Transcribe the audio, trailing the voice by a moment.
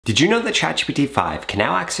Did you know that ChatGPT-5 can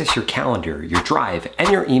now access your calendar, your drive, and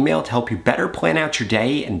your email to help you better plan out your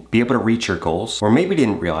day and be able to reach your goals? Or maybe you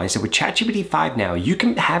didn't realize that with ChatGPT-5 now, you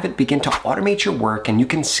can have it begin to automate your work and you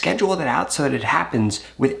can schedule it out so that it happens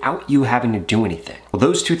without you having to do anything. Well,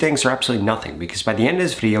 those two things are absolutely nothing, because by the end of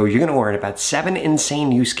this video, you're gonna learn about 7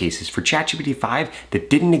 insane use cases for ChatGPT-5 that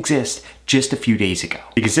didn't exist just a few days ago.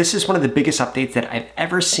 Because this is one of the biggest updates that I've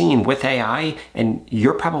ever seen with AI, and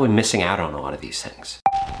you're probably missing out on a lot of these things.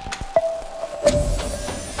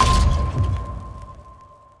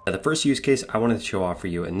 Now, the first use case I wanted to show off for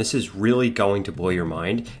you, and this is really going to blow your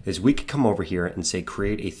mind, is we could come over here and say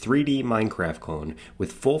create a 3D Minecraft clone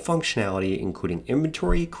with full functionality, including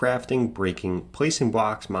inventory, crafting, breaking, placing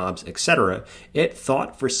blocks, mobs, etc. It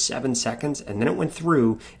thought for 7 seconds, and then it went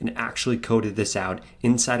through and actually coded this out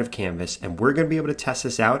inside of Canvas, and we're going to be able to test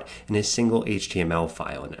this out in a single HTML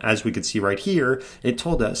file. And as we could see right here, it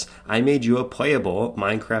told us, I made you a playable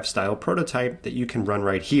Minecraft style prototype that you can run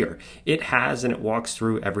right here. It has, and it walks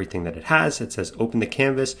through everything that it has. It says open the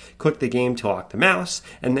canvas, click the game to lock the mouse,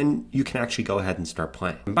 and then you can actually go ahead and start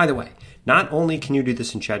playing. And by the way, not only can you do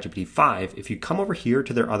this in ChatGPT-5, if you come over here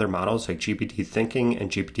to their other models like GPT Thinking and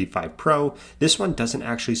GPT-5 Pro, this one doesn't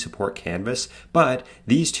actually support Canvas, but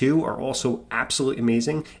these two are also absolutely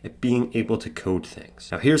amazing at being able to code things.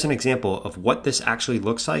 Now here's an example of what this actually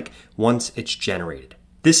looks like once it's generated.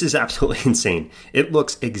 This is absolutely insane. It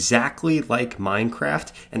looks exactly like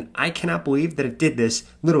Minecraft, and I cannot believe that it did this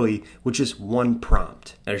literally with just one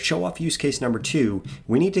prompt. Now to show off use case number 2,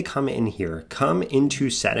 we need to come in here, come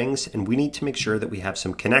into settings, and we need to make sure that we have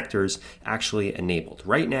some connectors actually enabled.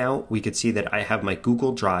 Right now, we could see that I have my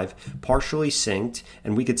Google Drive partially synced,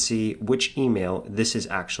 and we could see which email this is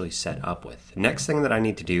actually set up with. The next thing that I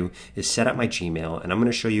need to do is set up my Gmail, and I'm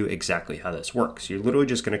gonna show you exactly how this works. You're literally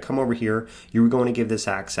just gonna come over here, you're going to give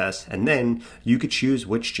this access, and then you could choose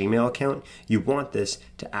which Gmail account you want this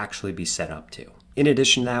to actually be set up to. In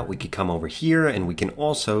addition to that, we could come over here and we can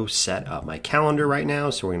also set up my calendar right now.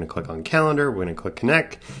 So we're going to click on calendar, we're going to click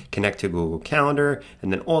connect to Google Calendar,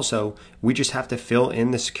 and then also we just have to fill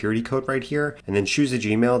in the security code right here and then choose the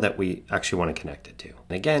Gmail that we actually want to connect it to.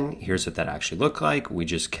 And again, here's what that actually looked like. We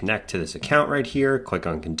just connect to this account right here, click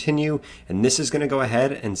on continue, and this is going to go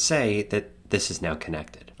ahead and say that this is now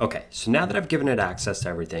connected. Okay, so now that I've given it access to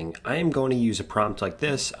everything, I am going to use a prompt like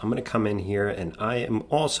this. I'm going to come in here and I am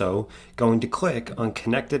also going to click on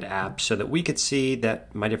connected apps so that we could see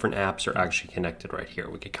that my different apps are actually connected right here.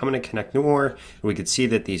 We could come in and connect more, and we could see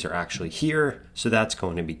that these are actually here, so that's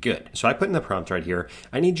going to be good. So I put in the prompt right here,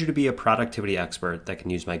 I need you to be a productivity expert that can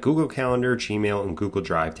use my Google Calendar, Gmail, and Google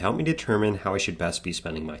Drive to help me determine how I should best be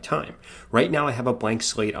spending my time. Right now I have a blank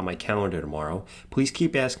slate on my calendar tomorrow. Please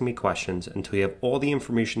keep asking me questions until you have all the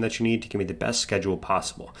information that you need to give me the best schedule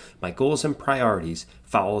possible. My goals and priorities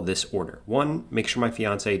follow this order. 1, make sure my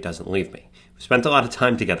fiance doesn't leave me. We've spent a lot of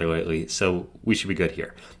time together lately, so we should be good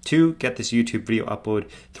here. 2, get this YouTube video upload.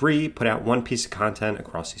 3, put out 1 piece of content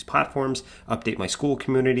across these platforms. Update my school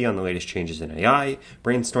community on the latest changes in AI.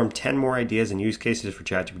 Brainstorm 10 more ideas and use cases for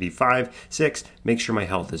ChatGPT-5. 6, make sure my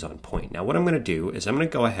health is on point. Now what I'm going to do is I'm going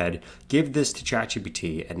to go ahead, give this to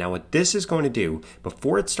ChatGPT, and now what this is going to do,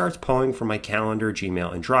 before it starts pulling from my calendar,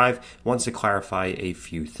 Gmail, and Drive, wants to clarify a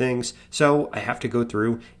few things. So I have to go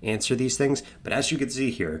through, answer these things, but as you can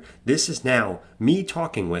see here, this is now me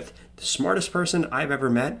talking with the smartest person I've ever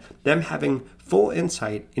met, them having full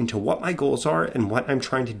insight into what my goals are and what I'm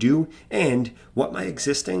trying to do and what my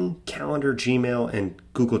existing calendar, Gmail, and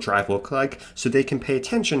Google Drive look like, so they can pay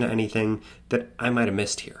attention to anything that I might have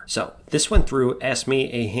missed here. So this went through, asked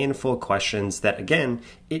me a handful of questions that, again,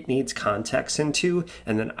 it needs context into,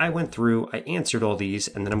 and then I went through, I answered all these,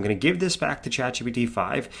 and then I'm going to give this back to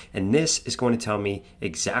ChatGPT-5, and this is going to tell me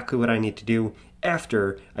exactly what I need to do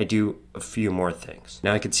after I do a few more things.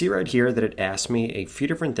 Now I can see right here that it asked me a few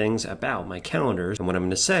different things about my calendars, and what I'm going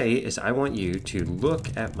to say is I want you to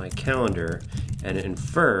look at my calendar and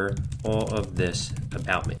infer all of this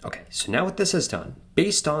about me. Okay, so now what this has done,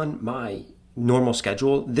 based on my normal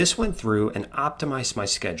schedule, this went through and optimized my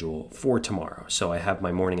schedule for tomorrow. So I have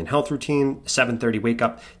my morning and health routine, 7:30 wake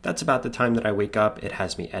up. That's about the time that I wake up. It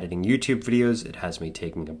has me editing YouTube videos. It has me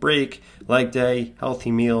taking a break, leg day,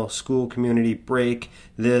 healthy meal, school community break,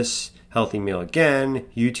 this, healthy meal again,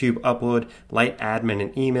 YouTube upload, light admin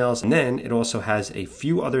and emails. And then it also has a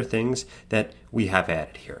few other things that we have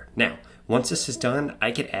added here. Now, once this is done,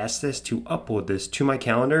 I could ask this to upload this to my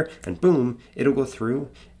calendar and boom, it'll go through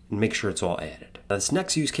and make sure it's all added. Now, this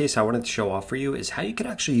next use case I wanted to show off for you is how you can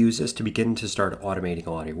actually use this to begin to start automating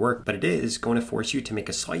a lot of your work, but it is going to force you to make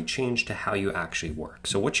a slight change to how you actually work.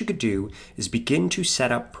 So what you could do is begin to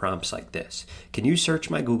set up prompts like this. Can you search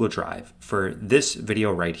my Google Drive for this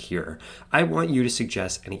video right here? I want you to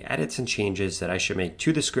suggest any edits and changes that I should make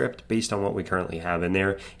to the script based on what we currently have in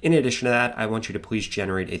there. In addition to that, I want you to please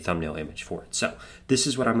generate a thumbnail image for it. So this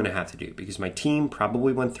is what I'm going to have to do because my team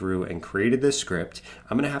probably went through and created this script.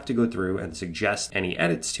 I'm going to have to go through and suggest any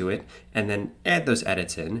edits to it and then add those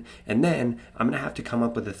edits in, and then I'm going to have to come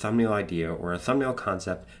up with a thumbnail idea or a thumbnail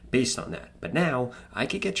concept based on that. But now I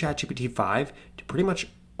could get ChatGPT-5 to pretty much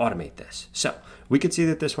automate this. So we could see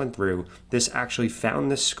that this went through, this actually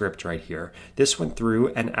found this script right here. This went through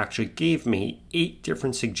and actually gave me 8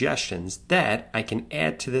 different suggestions that I can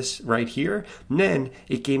add to this right here. And then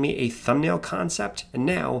it gave me a thumbnail concept, and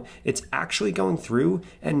now it's actually going through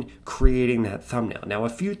and creating that thumbnail. Now, a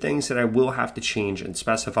few things that I will have to change and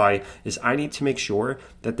specify is I need to make sure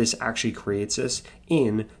that this actually creates this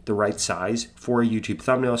in the right size for a YouTube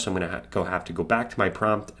thumbnail. So I'm going to have to go back to my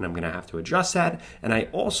prompt and I'm going to have to adjust that. And I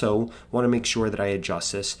also want to make sure that I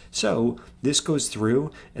adjust this so this goes through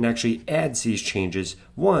and actually adds these changes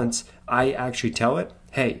once I actually tell it,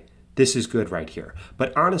 hey, this is good right here.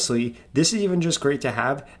 But honestly, this is even just great to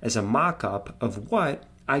have as a mock-up of what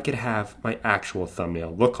I could have my actual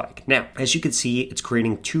thumbnail look like. Now, as you can see, it's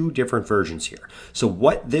creating 2 different versions here. So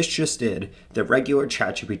what this just did, the regular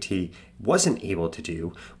ChatGPT wasn't able to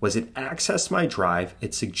do, was it accessed my drive,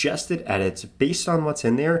 it suggested edits based on what's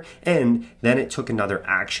in there, and then it took another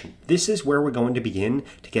action. This is where we're going to begin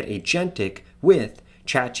to get agentic with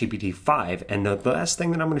ChatGPT-5, and the last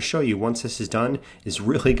thing that I'm going to show you once this is done is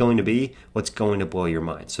really going to be what's going to blow your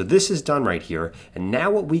mind. So this is done right here, and now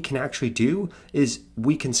what we can actually do is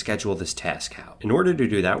we can schedule this task out. In order to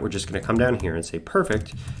do that, we're just going to come down here and say,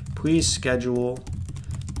 perfect, please schedule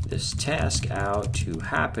this task out to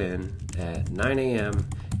happen at 9 a.m.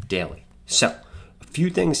 daily. So a few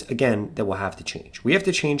things, again, that we'll have to change. We have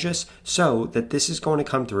to change this so that this is going to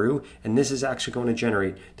come through and this is actually going to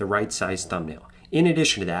generate the right size thumbnail. In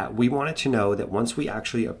addition to that, we wanted to know that once we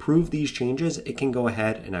actually approve these changes, it can go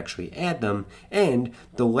ahead and actually add them. And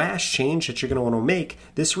the last change that you're going to want to make,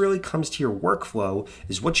 this really comes to your workflow,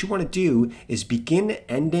 is what you want to do is begin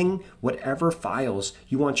ending whatever files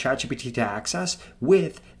you want ChatGPT to access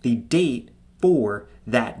with the date for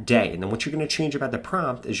that day. And then what you're going to change about the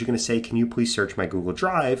prompt is you're going to say, can you please search my Google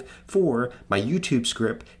Drive for my YouTube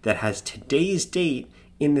script that has today's date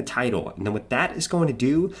in the title. And then what that is going to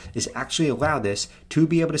do is actually allow this to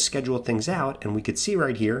be able to schedule things out. And we could see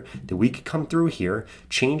right here that we could come through here,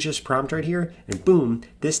 change this prompt right here, and boom,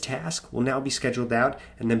 this task will now be scheduled out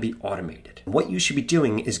and then be automated. What you should be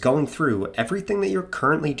doing is going through everything that you're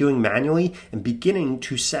currently doing manually and beginning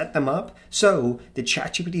to set them up so that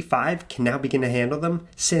ChatGPT-5 can now begin to handle them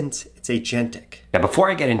since it's agentic. Now, before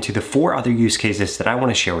I get into the 4 other use cases that I want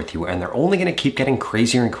to share with you, and they're only going to keep getting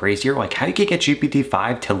crazier and crazier, like how you can get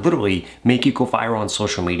GPT-5 to literally make you go viral on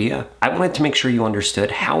social media, I wanted to make sure you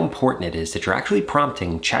understood how important it is that you're actually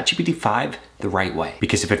prompting ChatGPT-5 the right way.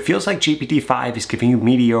 Because if it feels like GPT-5 is giving you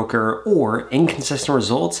mediocre or inconsistent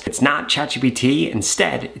results, it's not ChatGPT.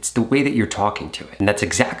 Instead, it's the way that you're talking to it. And that's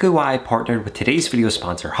exactly why I partnered with today's video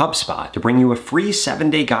sponsor, HubSpot, to bring you a free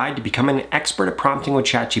 7-day guide to becoming an expert at prompting with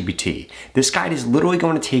ChatGPT. This guide is literally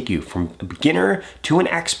going to take you from a beginner to an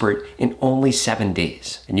expert in only 7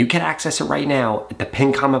 days. And you can access it right now at the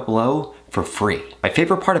pinned comment below for free. My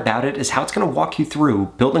favorite part about it is how it's going to walk you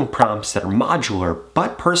through building prompts that are modular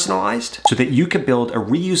but personalized so that you can build a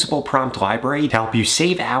reusable prompt library to help you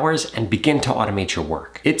save hours and begin to automate your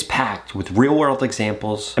work. It's packed with real-world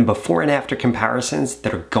examples and before and after comparisons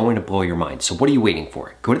that are going to blow your mind. So what are you waiting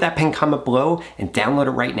for? Go to that pinned comment below and download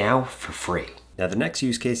it right now for free. Now, the next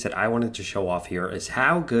use case that I wanted to show off here is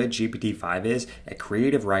how good GPT-5 is at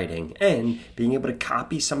creative writing and being able to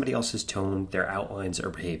copy somebody else's tone, their outlines, or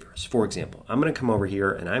behaviors. For example, I'm going to come over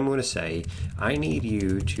here and I'm going to say, I need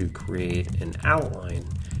you to create an outline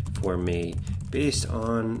for me based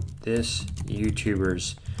on this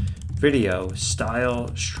YouTuber's video,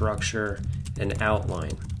 style, structure, and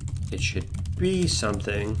outline. It should be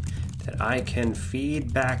something that I can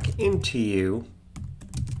feed back into you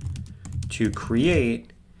to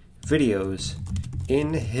create videos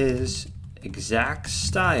in his exact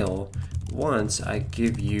style once I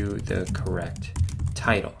give you the correct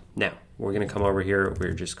title. Now, we're going to come over here.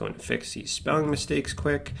 We're just going to fix these spelling mistakes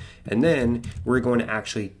quick. And then we're going to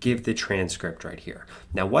actually give the transcript right here.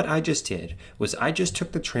 Now, what I just did was I just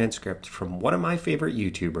took the transcript from one of my favorite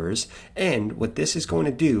YouTubers. And what this is going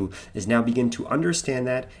to do is now begin to understand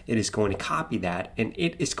that. It is going to copy that. And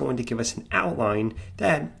it is going to give us an outline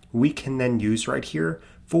that we can then use right here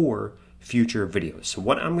for future videos. So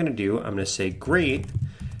what I'm going to do, I'm going to say, great,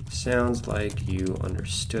 sounds like you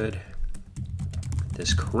understood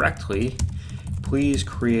this correctly. Please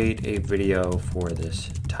create a video for this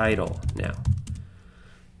title. Now,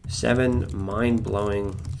 7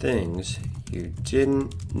 mind-blowing things you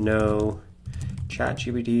didn't know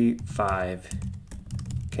ChatGPT-5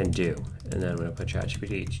 can do. And then I'm going to put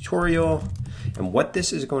ChatGPT tutorial. And what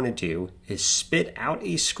this is going to do is spit out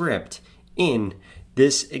a script in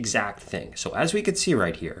this exact thing. So as we can see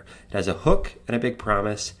right here, it has a hook and a big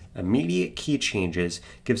promise, immediate key changes,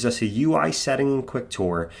 gives us a UI setting and quick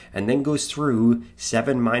tour, and then goes through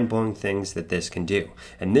 7 mind-blowing things that this can do.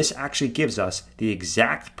 And this actually gives us the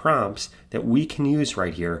exact prompts that we can use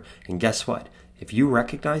right here. And guess what? If you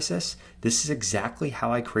recognize this, this is exactly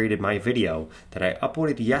how I created my video that I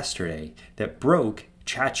uploaded yesterday that broke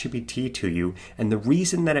ChatGPT to you. And the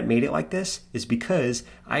reason that it made it like this is because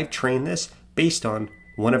I've trained this based on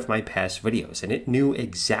one of my past videos, and it knew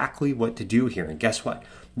exactly what to do here. And guess what?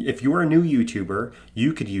 If you're a new YouTuber,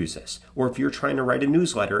 you could use this. Or if you're trying to write a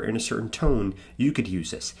newsletter in a certain tone, you could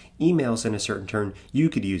use this. Emails in a certain tone, you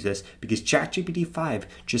could use this, because ChatGPT-5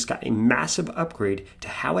 just got a massive upgrade to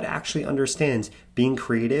how it actually understands being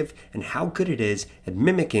creative and how good it is at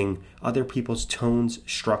mimicking other people's tones,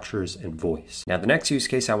 structures, and voice. Now, the next use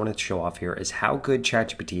case I wanted to show off here is how good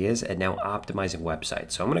ChatGPT is at now optimizing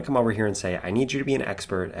websites. So I'm going to come over here and say, I need you to be an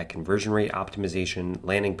expert at conversion rate optimization,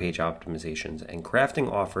 landing page optimizations, and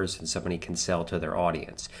crafting offers that somebody can sell to their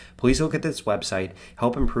audience. Please look at this website,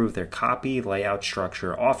 help improve their copy, layout,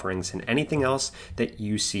 structure, offerings, and anything else that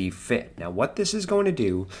you see fit. Now, what this is going to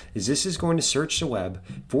do is this is going to search the web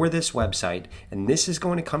for this website, and this is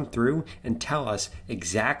going to come through and tell us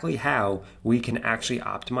exactly how we can actually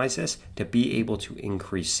optimize this to be able to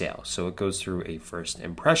increase sales. So it goes through a first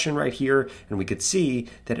impression right here, and we could see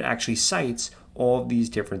that it actually cites all of these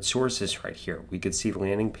different sources right here. We could see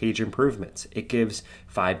landing page improvements. It gives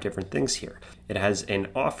 5 different things here. It has an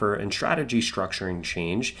offer and strategy structuring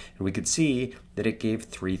change, and we could see that it gave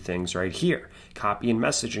 3 things right here. Copy and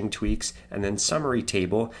messaging tweaks, and then summary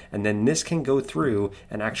table, and then this can go through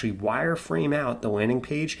and actually wireframe out the landing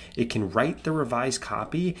page. It can write the revised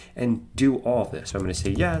copy and do all of this. So I'm going to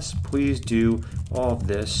say, yes, please do all of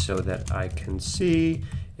this so that I can see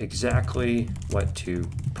exactly what to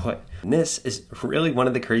put. And this is really one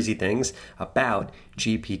of the crazy things about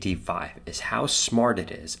GPT-5 is how smart it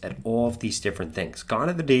is at all of these different things. Gone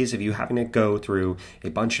are the days of you having to go through a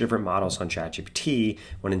bunch of different models on ChatGPT,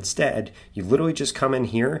 when instead you literally just come in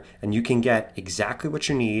here and you can get exactly what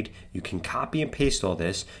you need. You can copy and paste all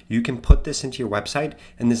this. You can put this into your website,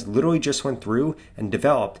 and this literally just went through and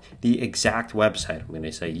developed the exact website. I'm going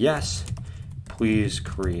to say, yes, please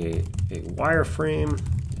create a wireframe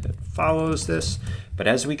that follows this. But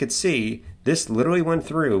as we could see, this literally went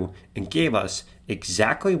through and gave us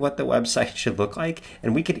exactly what the website should look like.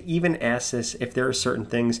 And we could even ask this if there are certain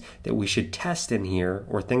things that we should test in here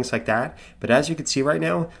or things like that. But as you can see right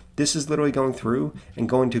now, this is literally going through and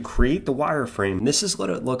going to create the wireframe. This is what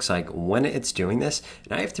it looks like when it's doing this.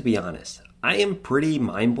 And I have to be honest, I am pretty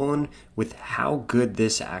mind blown with how good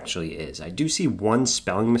this actually is. I do see one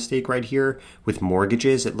spelling mistake right here with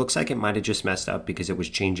mortgages. It looks like it might have just messed up because it was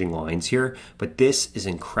changing lines here, but this is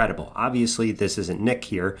incredible. Obviously, this isn't Nick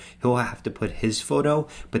here. He'll have to put his photo,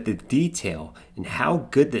 but the detail and how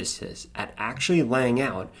good this is at actually laying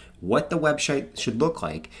out what the website should look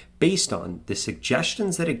like based on the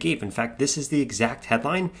suggestions that it gave. In fact, this is the exact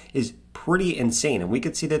headline, is pretty insane. And we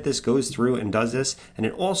could see that this goes through and does this. And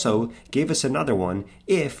it also gave us another one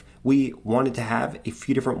if we wanted to have a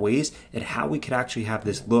few different ways at how we could actually have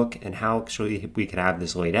this look and how actually we could have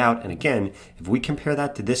this laid out. And again, if we compare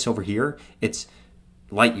that to this over here, it's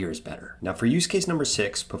light years better. Now for use case number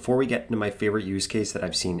 6, before we get into my favorite use case that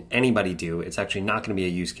I've seen anybody do, it's actually not going to be a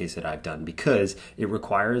use case that I've done because it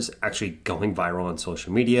requires actually going viral on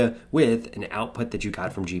social media with an output that you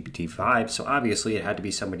got from GPT-5. So obviously it had to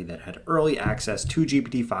be somebody that had early access to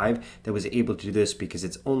GPT-5 that was able to do this because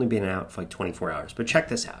it's only been out for like 24 hours. But check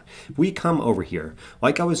this out. If we come over here,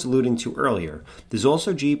 like I was alluding to earlier, there's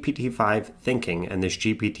also GPT-5 thinking and this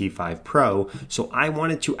GPT-5 Pro. So I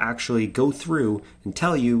wanted to actually go through and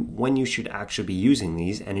tell you when you should actually be using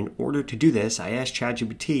these. And in order to do this, I asked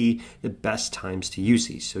ChatGPT the best times to use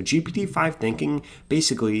these. So GPT-5 thinking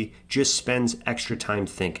basically just spends extra time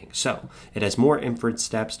thinking. So it has more inference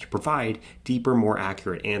steps to provide deeper, more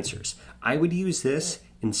accurate answers. I would use this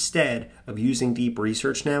instead of using deep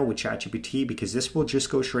research now with ChatGPT, because this will just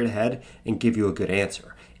go straight ahead and give you a good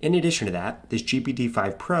answer. In addition to that, there's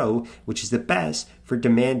GPT-5 Pro, which is the best for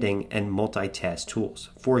demanding and multitask tools.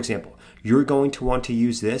 For example, you're going to want to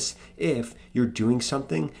use this if you're doing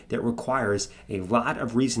something that requires a lot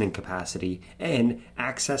of reasoning capacity and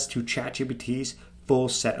access to ChatGPT's full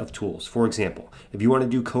set of tools. For example, if you want to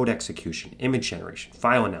do code execution, image generation,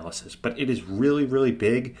 file analysis, but it is really, really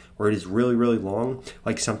big or it is really, really long,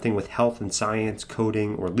 like something with health and science,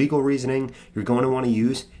 coding, or legal reasoning, you're going to want to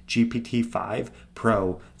use GPT-5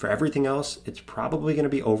 Pro. For everything else, it's probably going to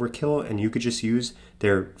be overkill and you could just use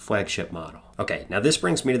their flagship model. Okay, now this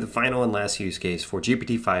brings me to the final and last use case for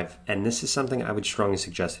GPT-5, and this is something I would strongly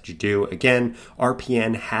suggest that you do. Again,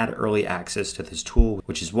 RPN had early access to this tool,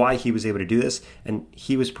 which is why he was able to do this, and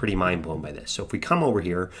he was pretty mind blown by this. So if we come over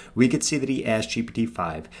here, we could see that he asked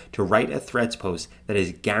GPT-5 to write a threads post that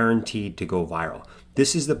is guaranteed to go viral.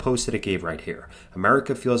 This is the post that it gave right here.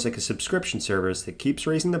 America feels like a subscription service that keeps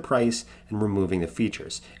raising the price and removing the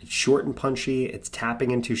features. It's short and punchy, it's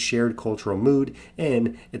tapping into shared cultural mood,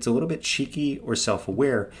 and it's a little bit cheeky or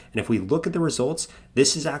self-aware. And if we look at the results,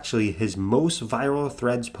 this is actually his most viral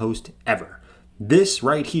threads post ever. This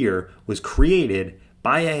right here was created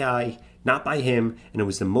by AI, not by him, and it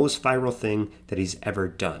was the most viral thing that he's ever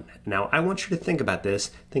done. Now, I want you to think about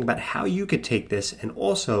this. Think about how you could take this and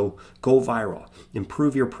also go viral,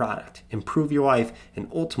 improve your product, improve your life, and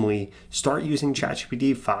ultimately start using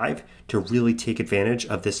ChatGPT-5 to really take advantage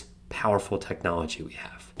of this powerful technology we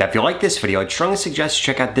have. Now, if you like this video, I'd strongly suggest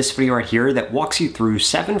you check out this video right here that walks you through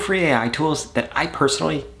 7 free AI tools that I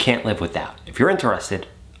personally can't live without. If you're interested,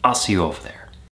 I'll see you over there.